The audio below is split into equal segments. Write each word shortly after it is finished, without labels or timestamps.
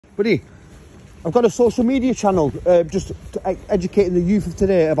Buddy, I've got a social media channel just educating the youth of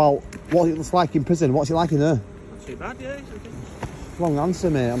today about what it looks like in prison. What's it like in there? Not too bad, yeah. Wrong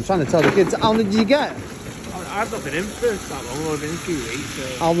answer, mate. I'm trying to tell the kids. How long did you get? I've not been in for that long. I've been in 2 weeks.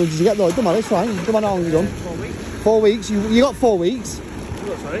 So. How long did you get though? It doesn't matter, it's fine. It doesn't matter how long you've done. 4 weeks. 4 weeks? You got 4 weeks?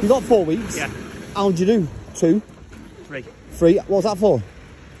 What, sorry? You got 4 weeks? Yeah. How long did you do? 2? 3. 3? What was that for?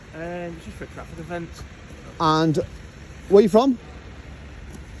 Just for a traffic offence. And where are you from?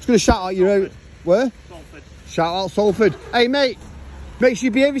 Just going to shout out your out. Where? Salford. Shout out Salford. Hey mate, make sure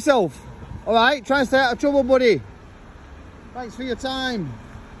you behave yourself. Alright, try and stay out of trouble, buddy. Thanks for your time.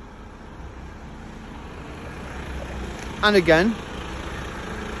 And again,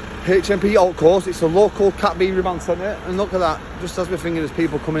 HMP Altcourse, it's a local Cat B remand centre, and look at that, just as we're thinking there's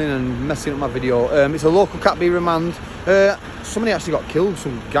people coming in and messing up my video. It's a local Cat B remand. Somebody actually got killed,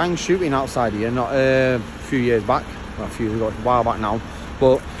 some gang shooting outside here, not a few years back, well, a while back now.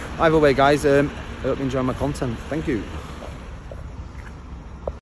 But either way guys, I hope you enjoy my content. Thank you.